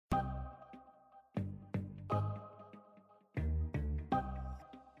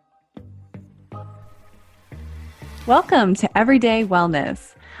Welcome to Everyday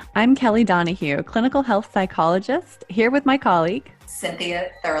Wellness. I'm Kelly Donahue, clinical health psychologist, here with my colleague, Cynthia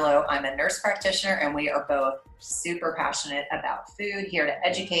Thurlow. I'm a nurse practitioner, and we are both super passionate about food, here to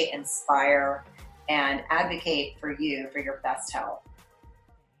educate, inspire, and advocate for you for your best health.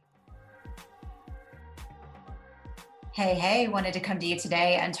 Hey, wanted to come to you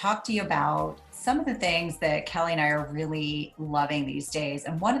today and talk to you about some of the things that Kelly and I are really loving these days.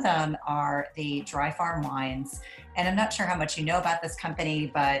 And one of them are the Dry Farm wines. And I'm not sure how much you know about this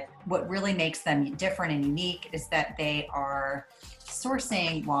company, but what really makes them different and unique is that they are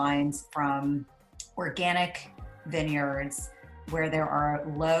sourcing wines from organic vineyards where there are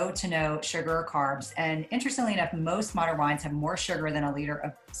low to no sugar or carbs. And interestingly enough, most modern wines have more sugar than a liter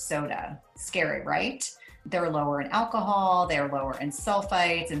of soda. Scary, right? They're lower in alcohol, they're lower in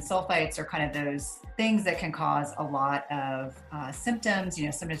sulfites, and sulfites are kind of those things that can cause a lot of symptoms.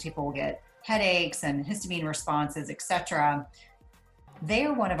 Sometimes people will get headaches and histamine responses, etc. They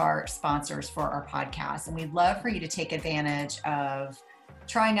are one of our sponsors for our podcast, and we'd love for you to take advantage of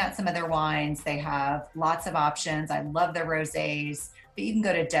trying out some of their wines. They have lots of options. I love their rosés, but you can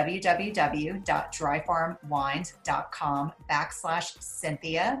go to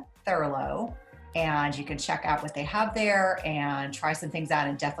www.dryfarmwines.com/Cynthia Thurlow. And you can check out what they have there and try some things out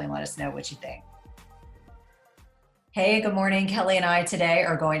and definitely let us know what you think. Hey, good morning. Kelly and I today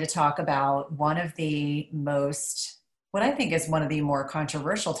are going to talk about what I think is one of the more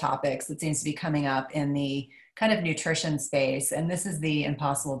controversial topics that seems to be coming up in the kind of nutrition space. And this is the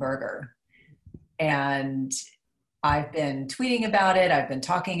Impossible Burger. And I've been tweeting about it. I've been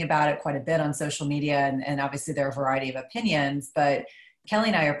talking about it quite a bit on social media. And obviously there are a variety of opinions, but Kelly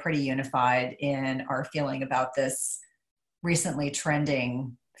and I are pretty unified in our feeling about this recently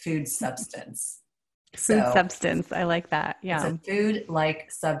trending food substance. Food substance. I like that. Yeah. It's a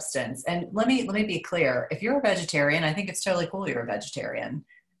food-like substance. And let me be clear. If you're a vegetarian, I think it's totally cool you're a vegetarian.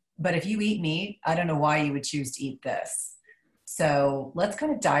 But if you eat meat, I don't know why you would choose to eat this. So let's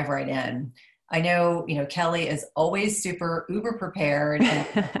kind of dive right in. I know, Kelly is always super uber prepared and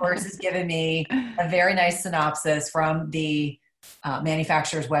of course has given me a very nice synopsis from the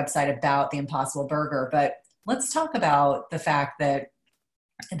manufacturer's website about the Impossible Burger. But let's talk about the fact that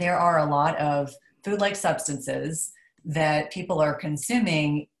there are a lot of food-like substances that people are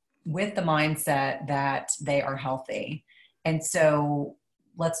consuming with the mindset that they are healthy. And so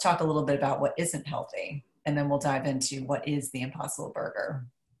let's talk a little bit about what isn't healthy, and then we'll dive into what is the Impossible Burger.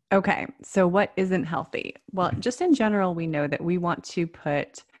 Okay. So what isn't healthy? Well, just in general, we know that we want to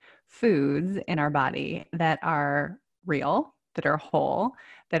put foods in our body that are real, that are whole,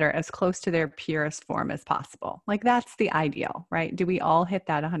 that are as close to their purest form as possible. Like that's the ideal, right? Do we all hit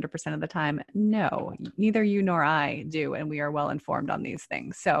that 100% of the time? No, neither you nor I do. And we are well informed on these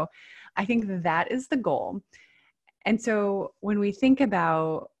things. So I think that is the goal. And so when we think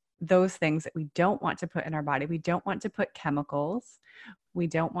about those things that we don't want to put in our body, we don't want to put chemicals. We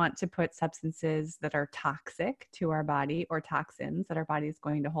don't want to put substances that are toxic to our body or toxins that our body is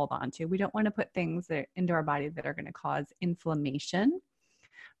going to hold on to. We don't want to put things into our body that are going to cause inflammation,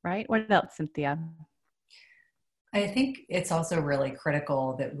 right? What else, Cynthia? I think it's also really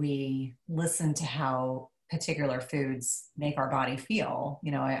critical that we listen to how particular foods make our body feel.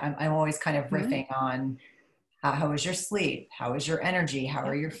 I'm always kind of riffing on how is your sleep? How is your energy? How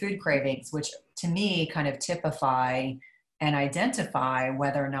are your food cravings? Which to me kind of typify and identify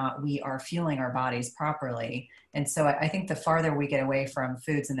whether or not we are fueling our bodies properly. And so I think the farther we get away from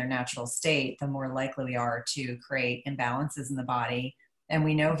foods in their natural state, the more likely we are to create imbalances in the body. And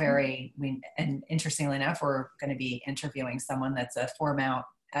we know and interestingly enough, we're going to be interviewing someone that's a foremost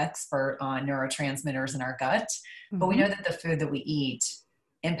expert on neurotransmitters in our gut. But we know that the food that we eat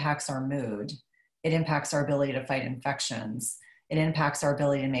impacts our mood. It impacts our ability to fight infections. It impacts our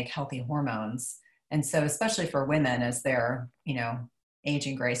ability to make healthy hormones. And so especially for women as they're,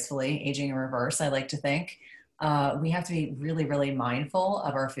 aging gracefully, aging in reverse, I like to think, we have to be really, really mindful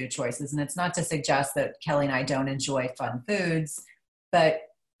of our food choices. And it's not to suggest that Kelly and I don't enjoy fun foods, but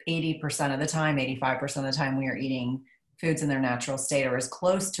 80% of the time, 85% of the time, we are eating foods in their natural state or as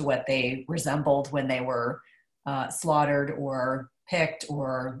close to what they resembled when they were slaughtered or picked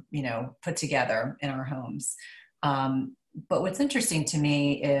or, put together in our homes. But what's interesting to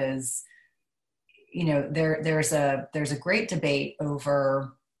me is, there's a great debate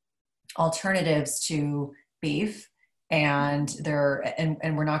over alternatives to beef, and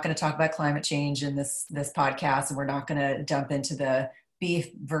we're not going to talk about climate change in this podcast, and we're not going to jump into the beef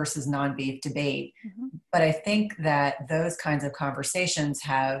versus non-beef debate. But I think that those kinds of conversations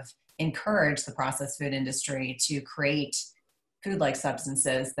have encouraged the processed food industry to create food-like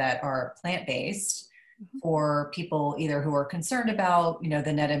substances that are plant-based, for people either who are concerned about,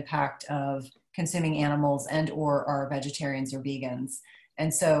 the net impact of consuming animals and or are vegetarians or vegans.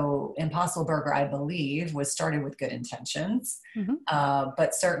 And so Impossible Burger, I believe, was started with good intentions. Mm-hmm.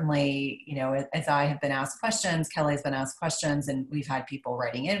 But certainly, as I have been asked questions, Kelly has been asked questions, and we've had people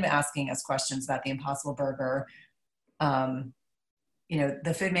writing in asking us questions about the Impossible Burger.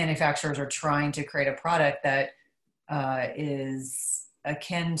 The food manufacturers are trying to create a product that is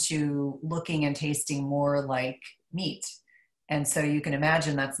akin to looking and tasting more like meat. And so you can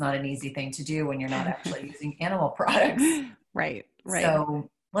imagine that's not an easy thing to do when you're not actually using animal products. Right. So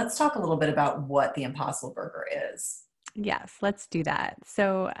let's talk a little bit about what the Impossible Burger is. Yes, let's do that.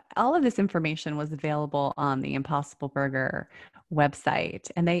 So all of this information was available on the Impossible Burger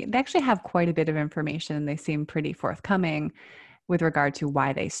website, and they actually have quite a bit of information. They seem pretty forthcoming with regard to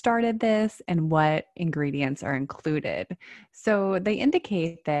why they started this and what ingredients are included. So they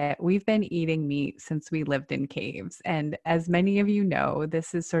indicate that we've been eating meat since we lived in caves. And as many of you know,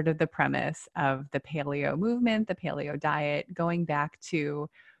 this is sort of the premise of the paleo movement, the paleo diet, going back to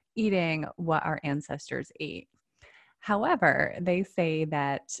eating what our ancestors ate. However, they say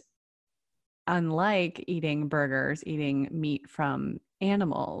that unlike eating burgers, eating meat from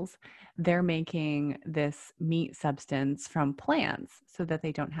animals, they're making this meat substance from plants so that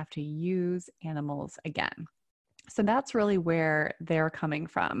they don't have to use animals again. So that's really where they're coming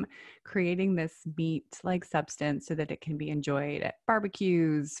from, creating this meat-like substance so that it can be enjoyed at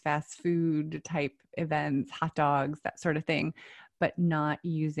barbecues, fast food type events, hot dogs, that sort of thing, but not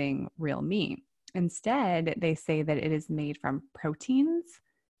using real meat. Instead, they say that it is made from proteins,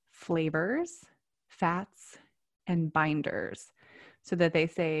 flavors, fats, and binders. So that they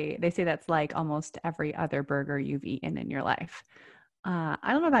say that's like almost every other burger you've eaten in your life. I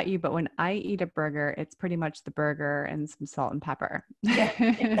don't know about you, but when I eat a burger, it's pretty much the burger and some salt and pepper. Yeah,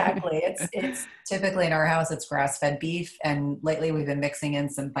 exactly. It's typically in our house, it's grass-fed beef. And lately we've been mixing in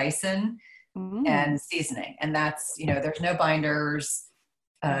some bison and seasoning. And that's, there's no binders.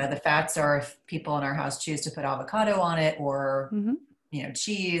 The fats are if people in our house choose to put avocado on it or,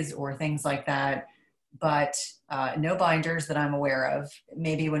 cheese or things like that. But no binders that I'm aware of.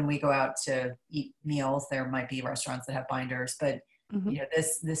 Maybe when we go out to eat meals, there might be restaurants that have binders, but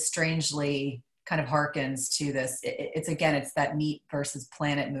this strangely kind of harkens to this. It's that meat versus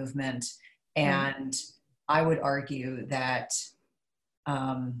planet movement. And I would argue that,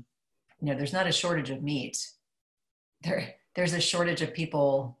 there's not a shortage of meat. There's a shortage of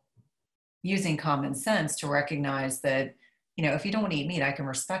people using common sense to recognize that, if you don't want to eat meat, I can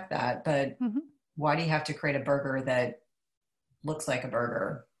respect that. But why do you have to create a burger that looks like a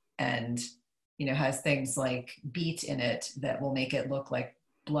burger and, has things like beet in it that will make it look like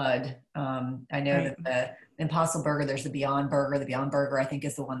blood? I know that the Impossible Burger, there's the Beyond Burger. The Beyond Burger, I think,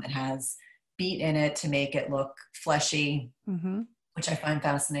 is the one that has beet in it to make it look fleshy, which I find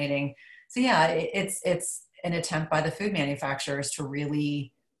fascinating. So yeah, it's an attempt by the food manufacturers to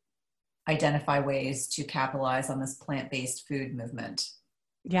really identify ways to capitalize on this plant-based food movement.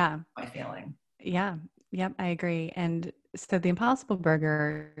 Yeah. My feeling. Yeah. Yep. I agree. And so the Impossible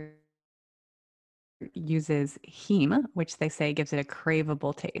Burger uses heme, which they say gives it a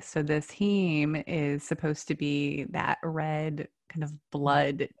craveable taste. So this heme is supposed to be that red kind of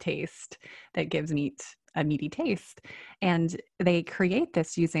blood taste that gives meat a meaty taste. And they create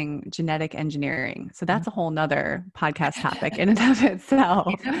this using genetic engineering. So that's a whole nother podcast topic in and of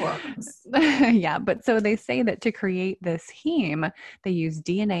itself. Yeah. But so they say that to create this heme, they use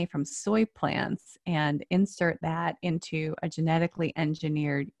DNA from soy plants and insert that into a genetically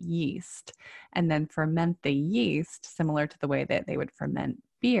engineered yeast and then ferment the yeast similar to the way that they would ferment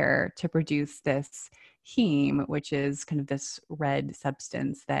beer to produce this heme, which is kind of this red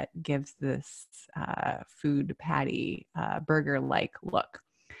substance that gives this food patty burger-like look.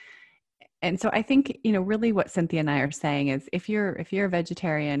 And so I think, really what Cynthia and I are saying is if you're a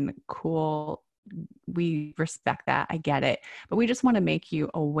vegetarian, cool, we respect that. I get it. But we just want to make you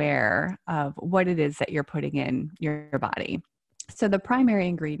aware of what it is that you're putting in your body. So the primary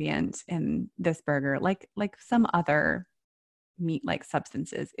ingredient in this burger, like some other meat-like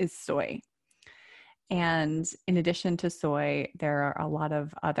substances, is soy. And in addition to soy, there are a lot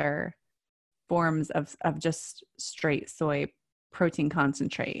of other forms of just straight soy protein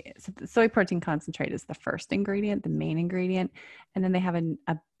concentrate. So the soy protein concentrate is the first ingredient, the main ingredient. And then they have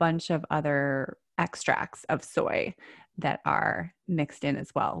a bunch of other extracts of soy that are mixed in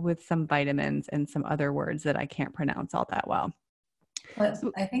as well with some vitamins and some other words that I can't pronounce all that well. Well,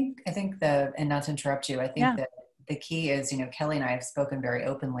 I think and not to interrupt you, I think that the key is, Kelly and I have spoken very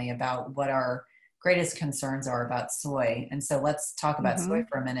openly about what our greatest concerns are about soy. And so let's talk about soy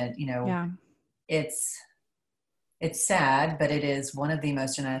for a minute. it's sad, but it is one of the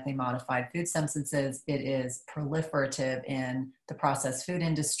most genetically modified food substances. It is proliferative in the processed food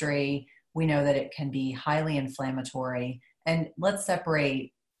industry. We know that it can be highly inflammatory. And let's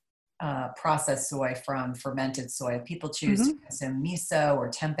separate processed soy from fermented soy. If people choose to consume miso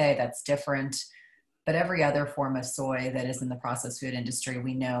or tempeh, that's different. But every other form of soy that is in the processed food industry,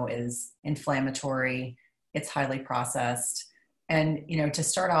 we know is inflammatory. It's highly processed. And, to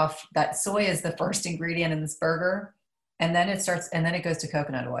start off, that soy is the first ingredient in this burger. And then it goes to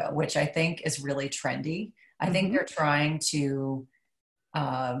coconut oil, which I think is really trendy. I think they're trying to,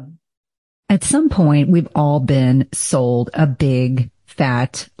 at some point, we've all been sold a big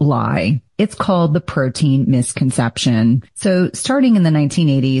fat lie. It's called the protein misconception. So starting in the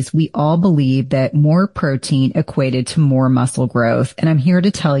 1980s, we all believed that more protein equated to more muscle growth. And I'm here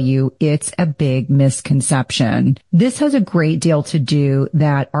to tell you it's a big misconception. This has a great deal to do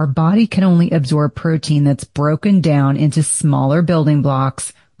that our body can only absorb protein that's broken down into smaller building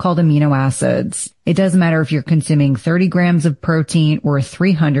blocks called amino acids. It doesn't matter if you're consuming 30 grams of protein or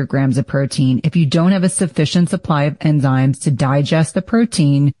 300 grams of protein. If you don't have a sufficient supply of enzymes to digest the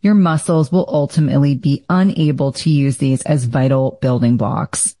protein, your muscles will ultimately be unable to use these as vital building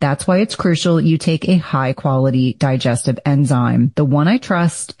blocks. That's why it's crucial you take a high quality digestive enzyme. The one I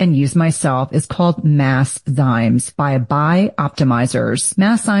trust and use myself is called Masszymes by Bioptimizers.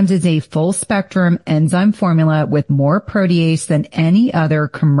 Masszymes is a full spectrum enzyme formula with more protease than any other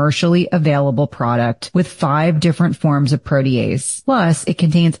commercially available product, with 5 different forms of protease. Plus, it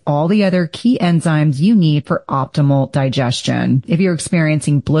contains all the other key enzymes you need for optimal digestion. If you're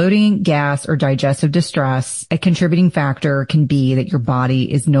experiencing bloating, gas, or digestive distress, a contributing factor can be that your body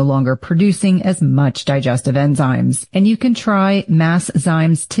is no longer producing as much digestive enzymes. And you can try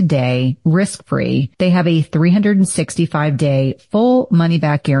Masszymes today, risk-free. They have a 365-day full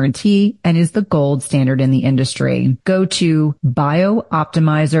money-back guarantee and is the gold standard in the industry. Go to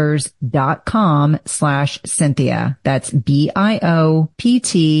bioptimizers.com/Cynthia. That's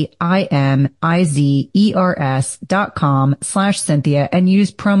bioptimizers.com/Cynthia and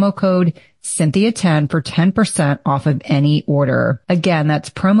use promo code Cynthia10 for 10% off of any order. Again,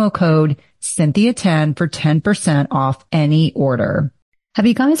 that's promo code Cynthia10 for 10% off any order. Have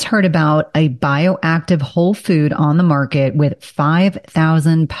you guys heard about a bioactive whole food on the market with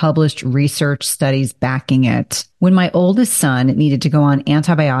 5,000 published research studies backing it? When my oldest son needed to go on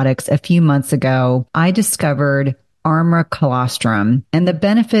antibiotics a few months ago, I discovered Armra colostrum, and the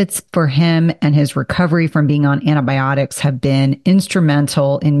benefits for him and his recovery from being on antibiotics have been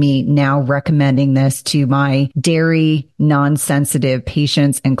instrumental in me now recommending this to my dairy non-sensitive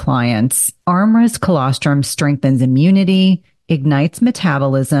patients and clients. Armra's colostrum strengthens immunity, ignites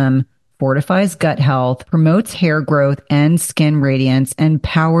metabolism, fortifies gut health, promotes hair growth and skin radiance, and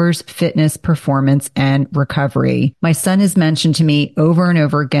powers fitness, performance, and recovery. My son has mentioned to me over and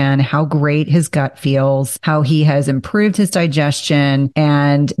over again how great his gut feels, how he has improved his digestion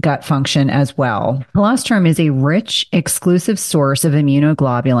and gut function as well. Colostrum is a rich, exclusive source of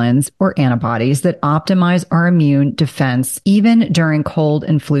immunoglobulins or antibodies that optimize our immune defense even during cold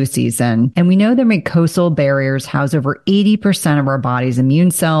and flu season. And we know that mucosal barriers house over 80% of our body's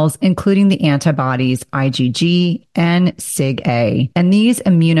immune cells, including the antibodies IgG and Sig-A. And these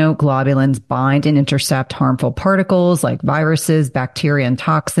immunoglobulins bind and intercept harmful particles like viruses, bacteria, and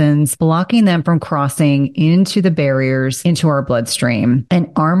toxins, blocking them from crossing into the barriers into our bloodstream. And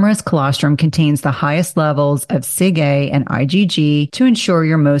Armra's colostrum contains the highest levels of Sig-A and IgG to ensure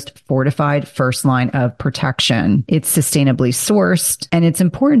your most fortified first line of protection. It's sustainably sourced, and it's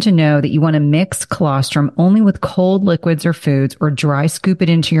important to know that you want to mix colostrum only with cold liquids or foods or dry scoop it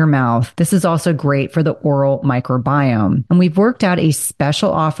into your mouth. This is also great for the oral microbiome. And we've worked out a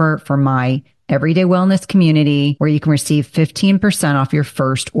special offer for my Everyday Wellness community where you can receive 15% off your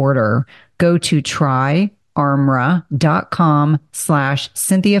first order. Go to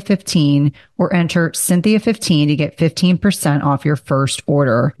tryarmra.com/Cynthia15 or enter Cynthia15 to get 15% off your first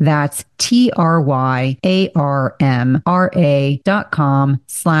order. That's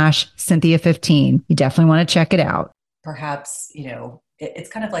tryarmra.com/Cynthia15. You definitely want to check it out. Perhaps,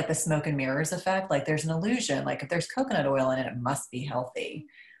 it's kind of like the smoke and mirrors effect. Like there's an illusion, like if there's coconut oil in it, it must be healthy.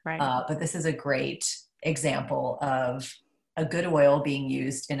 Right. But this is a great example of a good oil being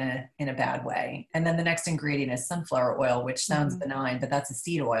used in a bad way. And then the next ingredient is sunflower oil, which sounds benign, but that's a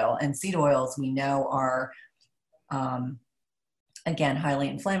seed oil. And seed oils we know are, again, highly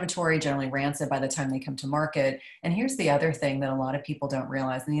inflammatory, generally rancid by the time they come to market. And here's the other thing that a lot of people don't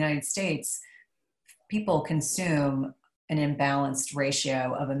realize. In the United States, people consume an imbalanced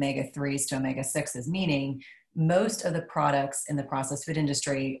ratio of omega-3s to omega-6s, meaning most of the products in the processed food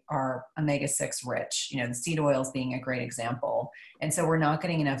industry are omega-6 rich, the seed oils being a great example. And so we're not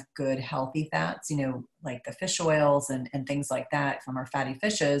getting enough good, healthy fats, like the fish oils and things like that from our fatty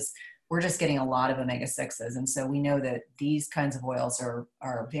fishes. We're just getting a lot of omega-6s. And so we know that these kinds of oils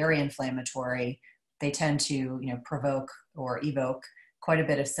are very inflammatory. They tend to, provoke or evoke quite a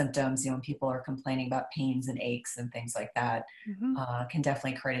bit of symptoms, when people are complaining about pains and aches and things like that. Can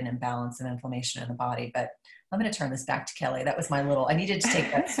definitely create an imbalance of inflammation in the body. But I'm going to turn this back to Kelly. That was I needed to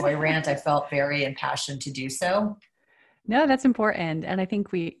take that soy rant. I felt very impassioned to do so. No, that's important. And I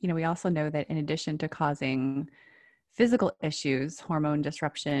think we also know that in addition to causing physical issues, hormone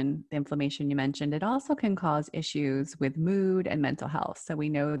disruption, the inflammation you mentioned, it also can cause issues with mood and mental health. So we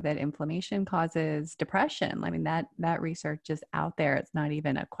know that inflammation causes depression. I mean, that research is out there. It's not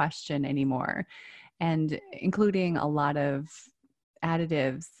even a question anymore. And including a lot of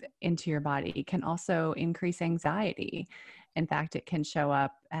additives into your body can also increase anxiety. In fact, it can show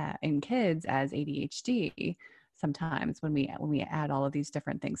up in kids as ADHD sometimes when we add all of these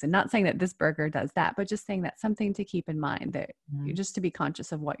different things. And not saying that this burger does that, but just saying that's something to keep in mind, that just to be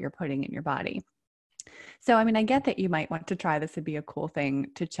conscious of what you're putting in your body. So, I mean, I get that you might want to try this. Would be a cool thing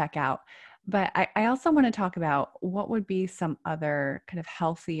to check out. But I also want to talk about what would be some other kind of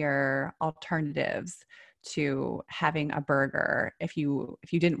healthier alternatives to having a burger if you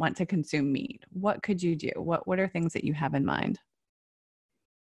didn't want to consume meat. What could you do? What are things that you have in mind?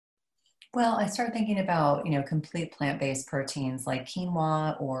 Well, I started thinking about, complete plant-based proteins like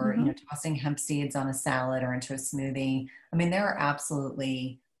quinoa or, tossing hemp seeds on a salad or into a smoothie. I mean, there are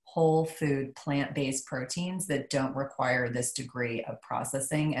absolutely whole food plant-based proteins that don't require this degree of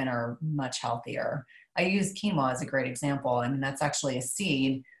processing and are much healthier. I use quinoa as a great example. I mean, that's actually a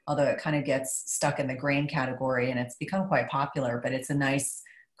seed, although it kind of gets stuck in the grain category and it's become quite popular, but it's a nice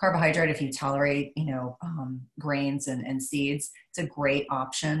carbohydrate if you tolerate, grains and seeds. It's a great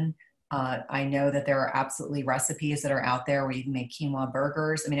option. I know that there are absolutely recipes that are out there where you can make quinoa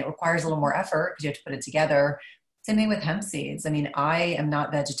burgers. I mean, it requires a little more effort because you have to put it together. Same thing with hemp seeds. I mean, I am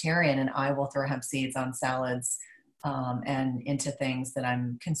not vegetarian and I will throw hemp seeds on salads and into things that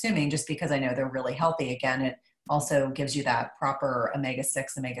I'm consuming just because I know they're really healthy. Again, it also gives you that proper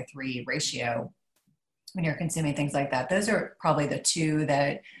omega-6, omega-3 ratio when you're consuming things like that. Those are probably the two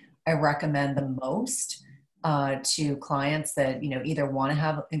that I recommend the most to clients that, either want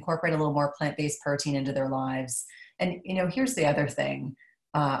to incorporate a little more plant-based protein into their lives. And, here's the other thing.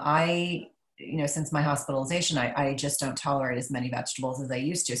 Since my hospitalization, I just don't tolerate as many vegetables as I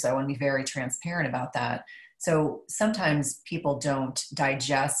used to. So I want to be very transparent about that. So sometimes people don't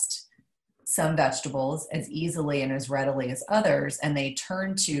digest some vegetables as easily and as readily as others, and they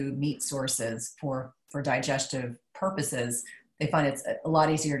turn to meat sources for digestive purposes. They find it's a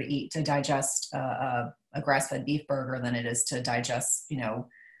lot easier to digest a grass-fed beef burger than it is to digest,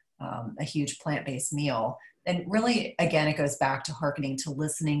 a huge plant-based meal. And really, again, it goes back to hearkening to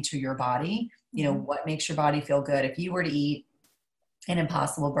listening to your body. What makes your body feel good? If you were to eat an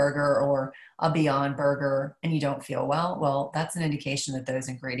Impossible Burger or a Beyond Burger and you don't feel well, that's an indication that those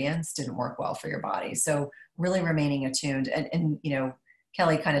ingredients didn't work well for your body. So really remaining attuned and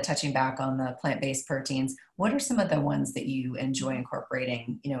Kelly, kind of touching back on the plant-based proteins, what are some of the ones that you enjoy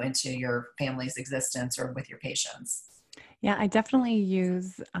incorporating, into your family's existence or with your patients? Yeah, I definitely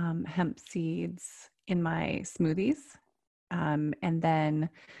use hemp seeds in my smoothies. And then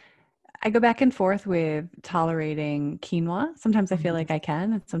I go back and forth with tolerating quinoa. Sometimes I feel like I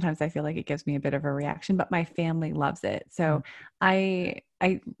can, and sometimes I feel like it gives me a bit of a reaction, but my family loves it. So I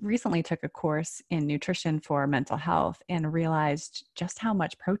recently took a course in nutrition for mental health and realized just how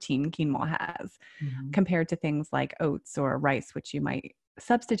much protein quinoa has compared to things like oats or rice, which you might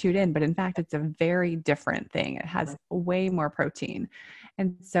substitute in, but in fact, it's a very different thing. It has way more protein.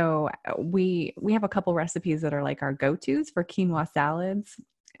 And so we have a couple recipes that are like our go-tos for quinoa salads.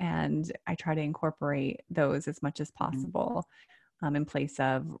 And I try to incorporate those as much as possible in place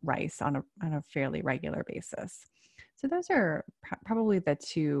of rice on a fairly regular basis. So those are probably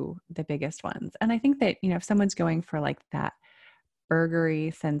the biggest ones. And I think that, if someone's going for like that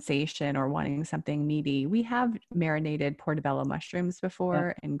burgery sensation or wanting something meaty, we have marinated portobello mushrooms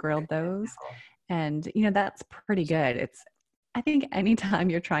before and grilled those. And, that's pretty good. I think anytime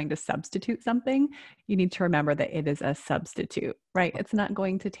you're trying to substitute something, you need to remember that it is a substitute, right? It's not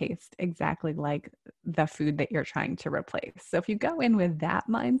going to taste exactly like the food that you're trying to replace. So if you go in with that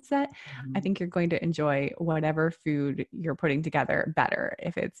mindset, I think you're going to enjoy whatever food you're putting together better.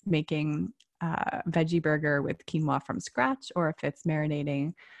 If it's making a veggie burger with quinoa from scratch, or if it's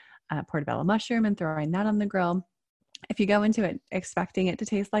marinating portobello mushroom and throwing that on the grill. If you go into it expecting it to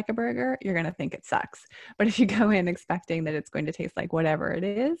taste like a burger, you're going to think it sucks. But if you go in expecting that it's going to taste like whatever it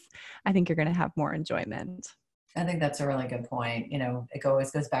is, I think you're going to have more enjoyment. I think that's a really good point. It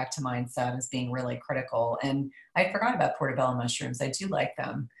always goes back to mindset as being really critical. And I forgot about portobello mushrooms. I do like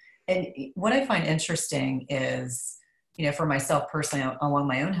them. And what I find interesting is, for myself personally, along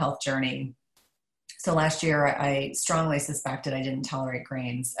my own health journey. So last year, I strongly suspected I didn't tolerate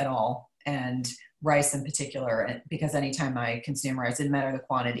grains at all, and rice in particular, because anytime I consume rice, it didn't matter the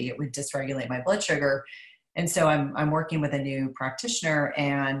quantity, it would dysregulate my blood sugar. And so I'm working with a new practitioner,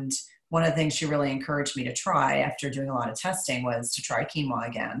 and one of the things she really encouraged me to try after doing a lot of testing was to try quinoa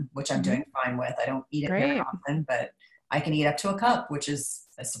again, which I'm doing fine with. I don't eat it very often, but I can eat up to a cup, which is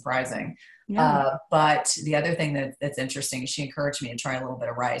surprising. Yeah. But the other thing that's interesting is she encouraged me to try a little bit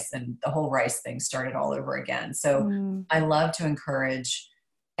of rice, and the whole rice thing started all over again. So I love to encourage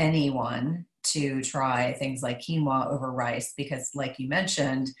anyone to try things like quinoa over rice, because like you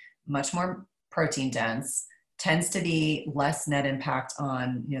mentioned, much more protein dense, tends to be less net impact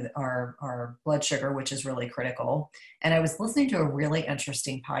on our blood sugar, which is really critical. And I was listening to a really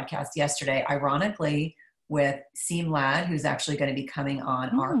interesting podcast yesterday, ironically, with Seem Ladd, who's actually going to be coming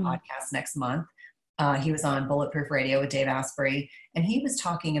on our podcast next month. He was on Bulletproof Radio with Dave Asprey, and he was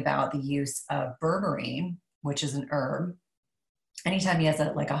talking about the use of berberine, which is an herb, anytime he has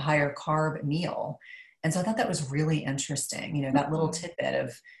a higher carb meal. And so I thought that was really interesting, that little tidbit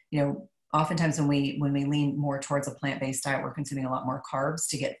of, oftentimes when we lean more towards a plant-based diet, we're consuming a lot more carbs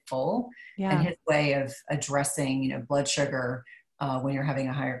to get full. Yeah. And his way of addressing, blood sugar when you're having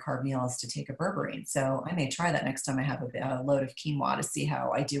a higher carb meal is to take a berberine. So I may try that next time I have a load of quinoa to see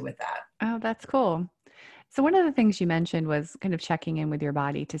how I do with that. Oh, that's cool. So one of the things you mentioned was kind of checking in with your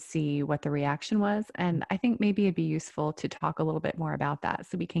body to see what the reaction was. And I think maybe it'd be useful to talk a little bit more about that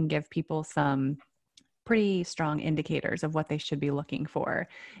so we can give people some pretty strong indicators of what they should be looking for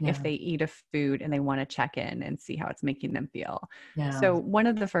if they eat a food and they want to check in and see how it's making them feel. Yeah. So one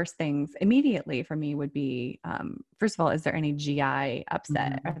of the first things immediately for me would be, first of all, is there any GI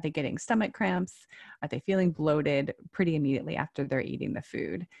upset? Are they getting stomach cramps? Are they feeling bloated pretty immediately after they're eating the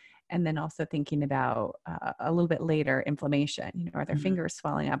food? And then also thinking about a little bit later, inflammation. Are their fingers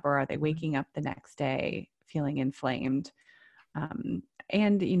swelling up, or are they waking up the next day feeling inflamed?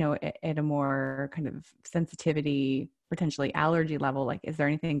 And, at a more kind of sensitivity, potentially allergy level, like, is there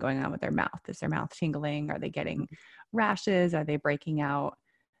anything going on with their mouth? Is their mouth tingling? Are they getting rashes? Are they breaking out?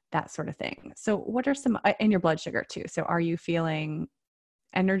 That sort of thing. So what are some, and your blood sugar too. So are you feeling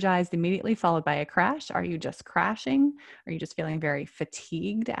energized immediately followed by a crash? Are you just crashing? Are you just feeling very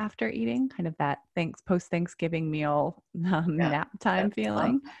fatigued after eating? Kind of that post-Thanksgiving meal nap time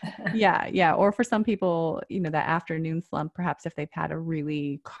feeling. Yeah. Or for some people, that afternoon slump, perhaps if they've had a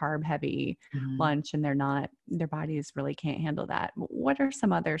really carb heavy lunch and their bodies really can't handle that. What are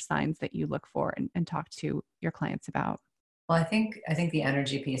some other signs that you look for and talk to your clients about? Well, I think the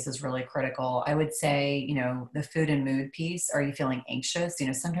energy piece is really critical. I would say, the food and mood piece. Are you feeling anxious?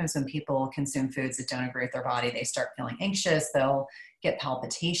 Sometimes when people consume foods that don't agree with their body, they start feeling anxious. They'll get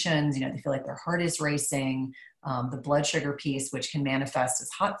palpitations. They feel like their heart is racing. The blood sugar piece, which can manifest as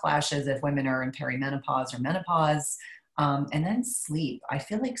hot flashes if women are in perimenopause or menopause. And then sleep. I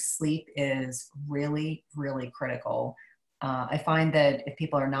feel like sleep is really, really critical. I find that if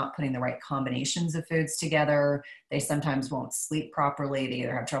people are not putting the right combinations of foods together, they sometimes won't sleep properly. They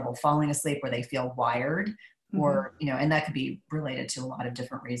either have trouble falling asleep or they feel wired, or, and that could be related to a lot of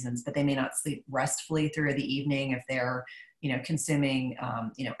different reasons, but they may not sleep restfully through the evening if they're, consuming,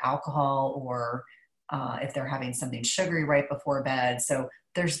 alcohol, or if they're having something sugary right before bed. So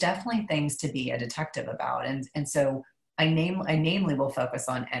there's definitely things to be a detective about. And so I namely will focus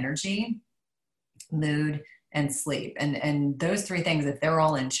on energy, mood, and sleep. And those three things, if they're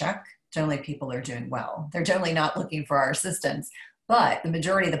all in check, generally people are doing well. They're generally not looking for our assistance, but the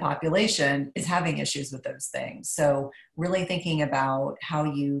majority of the population is having issues with those things. So really thinking about how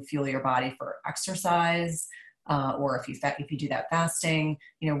you fuel your body for exercise, or if you do that fasting,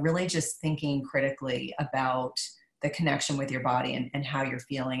 really just thinking critically about the connection with your body and how you're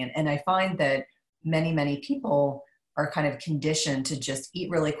feeling. And I find that many people are kind of conditioned to just eat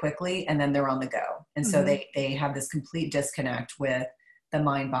really quickly and then they're on the go. And so they have this complete disconnect with the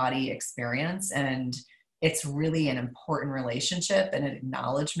mind-body experience. And it's really an important relationship and an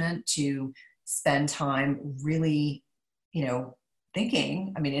acknowledgement to spend time really,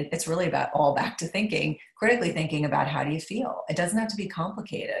 thinking. I mean, it's really about all back to thinking, critically thinking about how do you feel? It doesn't have to be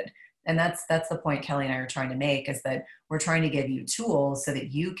complicated. And that's the point Kelly and I are trying to make, is that we're trying to give you tools so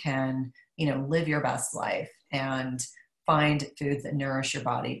that you can, live your best life and find foods that nourish your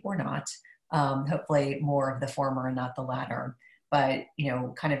body or not, Hopefully more of the former and not the latter. But,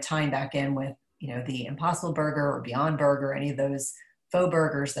 kind of tying back in with, the Impossible Burger or Beyond Burger, any of those faux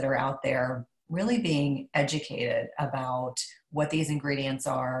burgers that are out there, really being educated about what these ingredients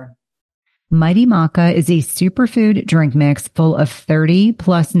are. Mighty Maca is a superfood drink mix full of 30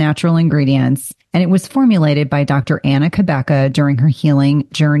 plus natural ingredients, and it was formulated by Dr. Anna Cabeca during her healing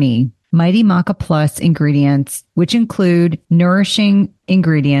journey. Mighty Maca Plus ingredients, which include nourishing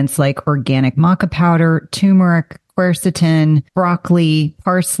ingredients like organic maca powder, turmeric, quercetin, broccoli,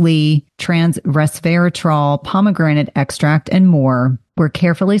 parsley, trans resveratrol, pomegranate extract, and more, were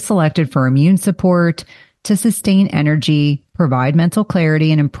carefully selected for immune support, to sustain energy, provide mental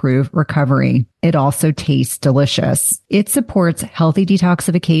clarity, and improve recovery. It also tastes delicious. It supports healthy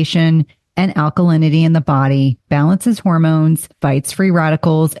detoxification and alkalinity in the body, balances hormones, fights free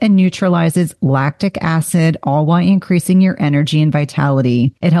radicals, and neutralizes lactic acid, all while increasing your energy and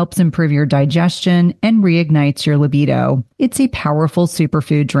vitality. It helps improve your digestion and reignites your libido. It's a powerful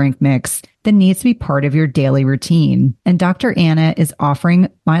superfood drink mix that needs to be part of your daily routine. And Dr. Anna is offering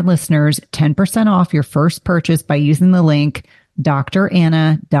my listeners 10% off your first purchase by using the link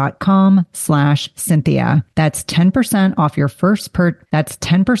dranna.com/Cynthia. That's 10% off your that's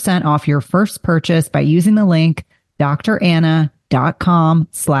 10% off your first purchase by using the link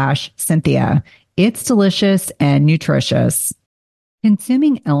dranna.com/Cynthia. It's delicious and nutritious.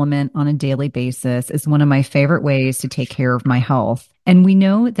 Consuming Element on a daily basis is one of my favorite ways to take care of my health. And we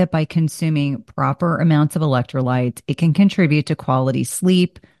know that by consuming proper amounts of electrolytes, it can contribute to quality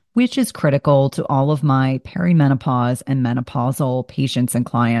sleep, which is critical to all of my perimenopause and menopausal patients and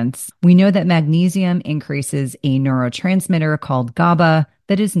clients. We know that magnesium increases a neurotransmitter called GABA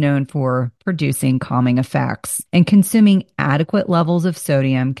that is known for producing calming effects. And consuming adequate levels of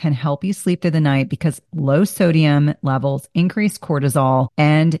sodium can help you sleep through the night because low sodium levels increase cortisol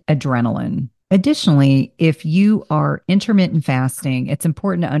and adrenaline. Additionally, if you are intermittent fasting, it's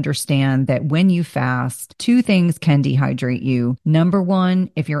important to understand that when you fast, two things can dehydrate you. Number one,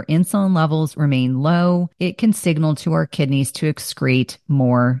 if your insulin levels remain low, it can signal to our kidneys to excrete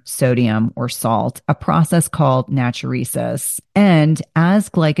more sodium or salt, a process called natriuresis. And as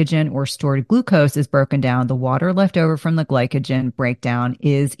glycogen or stored glucose is broken down, the water left over from the glycogen breakdown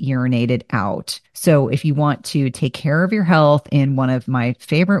is urinated out. So if you want to take care of your health in one of my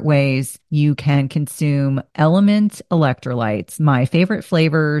favorite ways, you can consume Element electrolytes. My favorite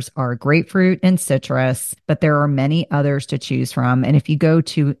flavors are grapefruit and citrus, but there are many others to choose from. And if you go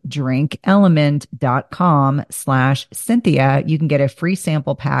to drinkelement.com/Cynthia, you can get a free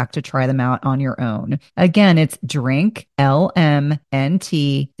sample pack to try them out on your own. Again, it's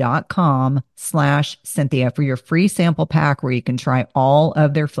drinklmnt.com/Cynthia for your free sample pack where you can try all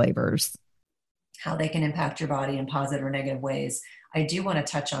of their flavors. How they can impact your body in positive or negative ways. I do want to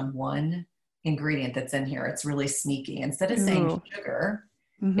touch on one ingredient that's in here. It's really sneaky. Instead of saying sugar,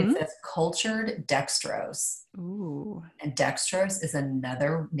 it says cultured dextrose. Ooh. And dextrose is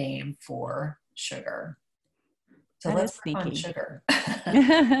another name for sugar. So that let's sneaky. On sugar.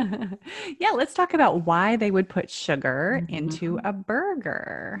 Yeah, let's talk about why they would put sugar into a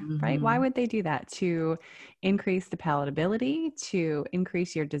burger, right? Why would they do that? To increase the palatability, to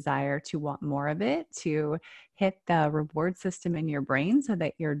increase your desire to want more of it, to hit the reward system in your brain so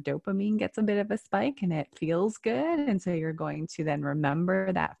that your dopamine gets a bit of a spike and it feels good. And so you're going to then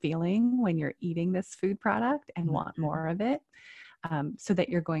remember that feeling when you're eating this food product and want more of it. So that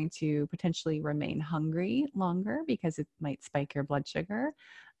you're going to potentially remain hungry longer because it might spike your blood sugar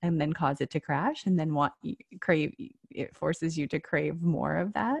and then cause it to crash, and then it forces you to crave more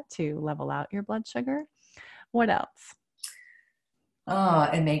of that to level out your blood sugar. What else?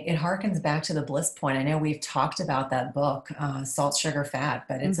 It harkens back to the Bliss Point. I know we've talked about that book, Salt, Sugar, Fat,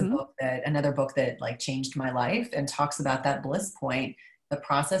 but it's another book that like changed my life and talks about that Bliss Point. The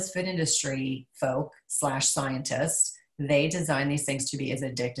processed food industry folk / scientists, they design these things to be as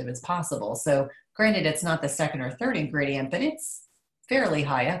addictive as possible. So granted, it's not the second or third ingredient, but it's fairly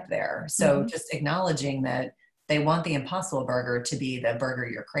high up there. So just acknowledging that they want the Impossible Burger to be the burger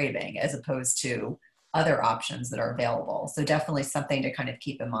you're craving as opposed to other options that are available. So definitely something to kind of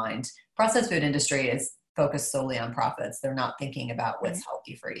keep in mind. Processed food industry is focused solely on profits. They're not thinking about what's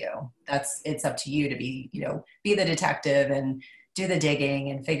healthy for you. It's up to you to be the detective and do the digging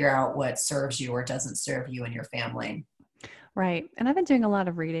and figure out what serves you or doesn't serve you and your family. Right. And I've been doing a lot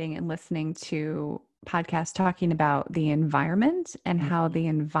of reading and listening to podcasts talking about the environment and how the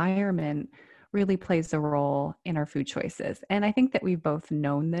environment really plays a role in our food choices. And I think that we've both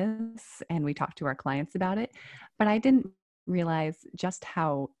known this and we talk to our clients about it, but I didn't realize just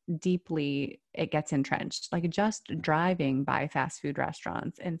how deeply it gets entrenched. Like just driving by fast food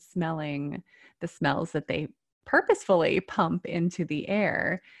restaurants and smelling the smells that they purposefully pump into the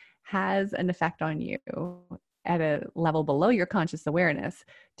air has an effect on you at a level below your conscious awareness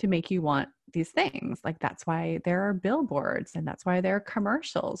to make you want these things. Like that's why there are billboards and that's why there are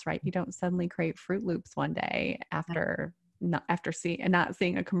commercials, right? You don't suddenly crave Fruit Loops one day after not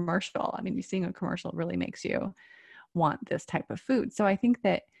seeing a commercial. I mean, you seeing a commercial really makes you want this type of food. So I think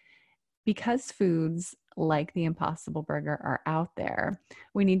that because foods like the Impossible Burger are out there,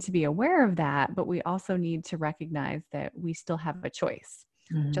 we need to be aware of that, but we also need to recognize that we still have a choice.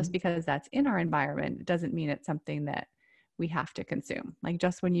 Mm-hmm. Just because that's in our environment doesn't mean it's something that we have to consume. Like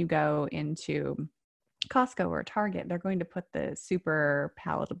just when you go into Costco or Target, they're going to put the super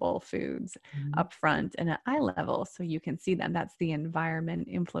palatable foods up front and at eye level so you can see them. That's the environment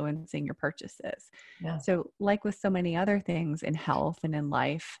influencing your purchases. Yeah. So like with so many other things in health and in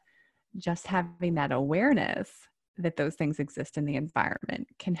life, just having that awareness that those things exist in the environment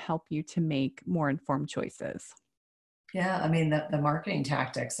can help you to make more informed choices. Yeah, I mean, the marketing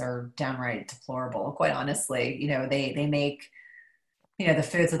tactics are downright deplorable, quite honestly. You know, they make, you know, the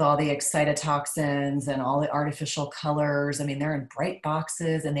foods with all the excitotoxins and all the artificial colors. I mean, they're in bright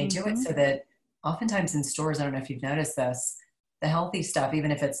boxes and they do it so that oftentimes in stores, I don't know if you've noticed this, the healthy stuff,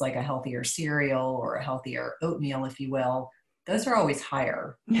 even if it's like a healthier cereal or a healthier oatmeal, if you will, those are always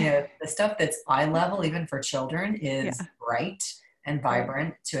higher. You know, the stuff that's eye level, even for children, is bright and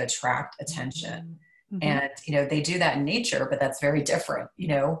vibrant to attract attention. And, you know, they do that in nature, but that's very different, you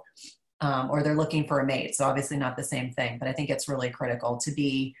know, or they're looking for a mate. So obviously not the same thing, but I think it's really critical to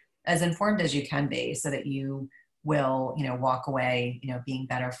be as informed as you can be so that you will, you know, walk away, you know, being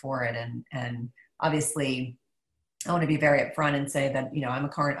better for it. And obviously I want to be very upfront and say that, you know, I'm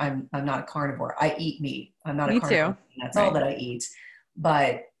not a carnivore. I eat meat. I'm not a carnivore. That's all that I eat,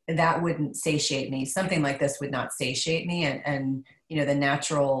 but that wouldn't satiate me. Something like this would not satiate me. And, you know, the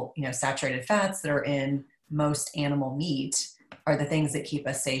natural, you know, saturated fats that are in most animal meat are the things that keep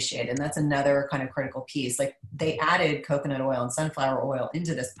us satiated. And that's another kind of critical piece. Like they added coconut oil and sunflower oil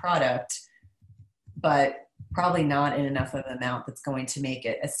into this product, but probably not in enough of an amount that's going to make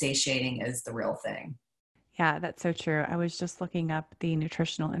it as satiating as the real thing. Yeah, that's so true. I was just looking up the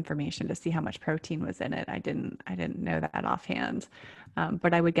nutritional information to see how much protein was in it. I didn't know that offhand.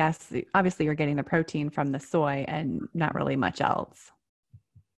 But I would guess, obviously you're getting the protein from the soy and not really much else.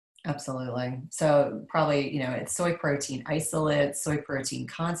 Absolutely. So probably, you know, it's soy protein isolate, soy protein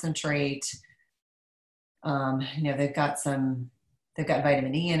concentrate. You know, they've got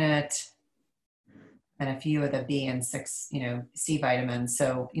vitamin E in it and a few of the B and 6, you know, C vitamins.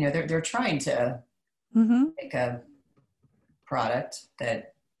 So, you know, they're trying to make a product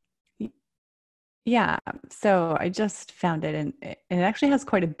that. Yeah. So I just found it and it actually has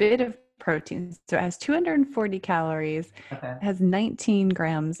quite a bit of protein. So it has 240 calories, it has 19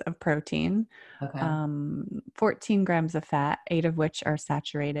 grams of protein, 14 grams of fat, 8 of which are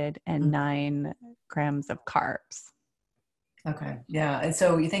saturated, and 9 grams of carbs. Okay. Yeah. And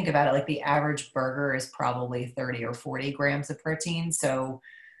so you think about it, like the average burger is probably 30 or 40 grams of protein. So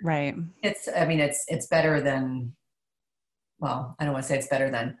right. It's better than, well, I don't want to say it's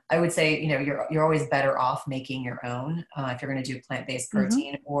better than, I would say, you know, you're always better off making your own if you're going to do plant-based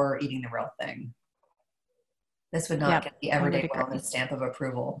protein or eating the real thing. This would not get the everyday wellness stamp of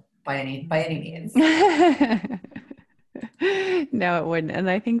approval by any means. No, it wouldn't. And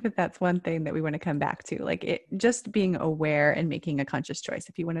I think that that's one thing that we want to come back to, like it just being aware and making a conscious choice.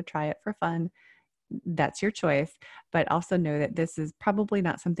 If you want to try it for fun, that's your choice, but also know that this is probably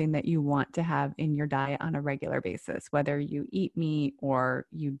not something that you want to have in your diet on a regular basis, whether you eat meat or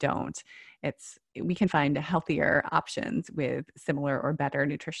you don't. We can find healthier options with similar or better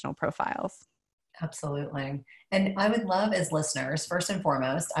nutritional profiles. Absolutely. And I would love, as listeners, first and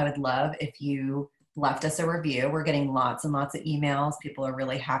foremost, I would love if you left us a review. We're getting lots and lots of emails. People are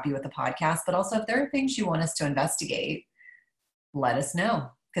really happy with the podcast, but also if there are things you want us to investigate, let us know.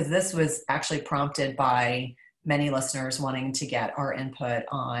 Because this was actually prompted by many listeners wanting to get our input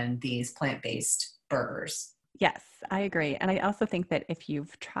on these plant-based burgers. Yes, I agree. And I also think that if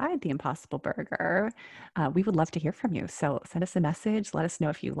you've tried the Impossible Burger, we would love to hear from you. So send us a message. Let us know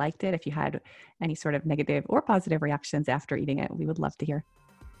if you liked it, if you had any sort of negative or positive reactions after eating it. We would love to hear.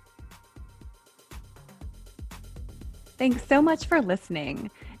 Thanks so much for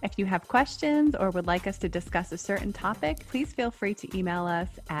listening. If you have questions or would like us to discuss a certain topic, please feel free to email us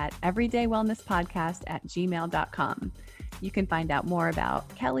at everydaywellnesspodcast@gmail.com. You can find out more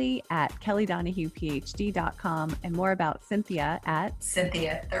about Kelly at kellydonahuephd.com and more about Cynthia at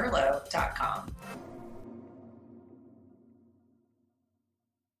cynthiathurlow.com.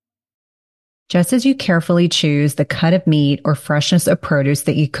 Just as you carefully choose the cut of meat or freshness of produce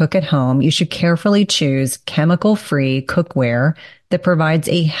that you cook at home, you should carefully choose chemical-free cookware that provides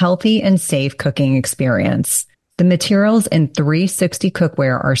a healthy and safe cooking experience. The materials in 360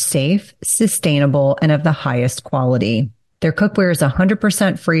 cookware are safe, sustainable, and of the highest quality. Their cookware is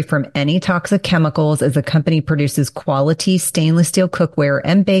 100% free from any toxic chemicals, as the company produces quality stainless steel cookware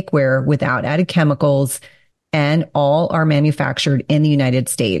and bakeware without added chemicals, and all are manufactured in the United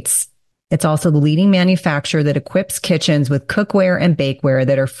States. It's also the leading manufacturer that equips kitchens with cookware and bakeware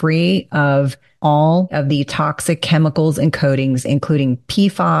that are free of all of the toxic chemicals and coatings, including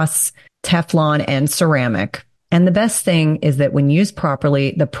PFAS, Teflon, and ceramic. And the best thing is that when used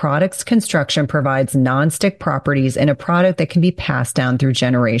properly, the product's construction provides nonstick properties in a product that can be passed down through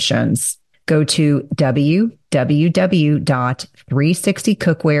generations. Go to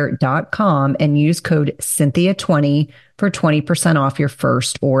www.360cookware.com and use code Cynthia20 for 20% off your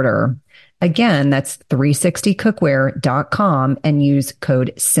first order. Again, that's 360cookware.com and use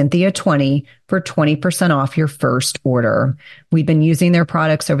code Cynthia20 for 20% off your first order. We've been using their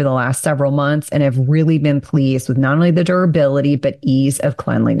products over the last several months and have really been pleased with not only the durability, but ease of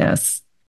cleanliness.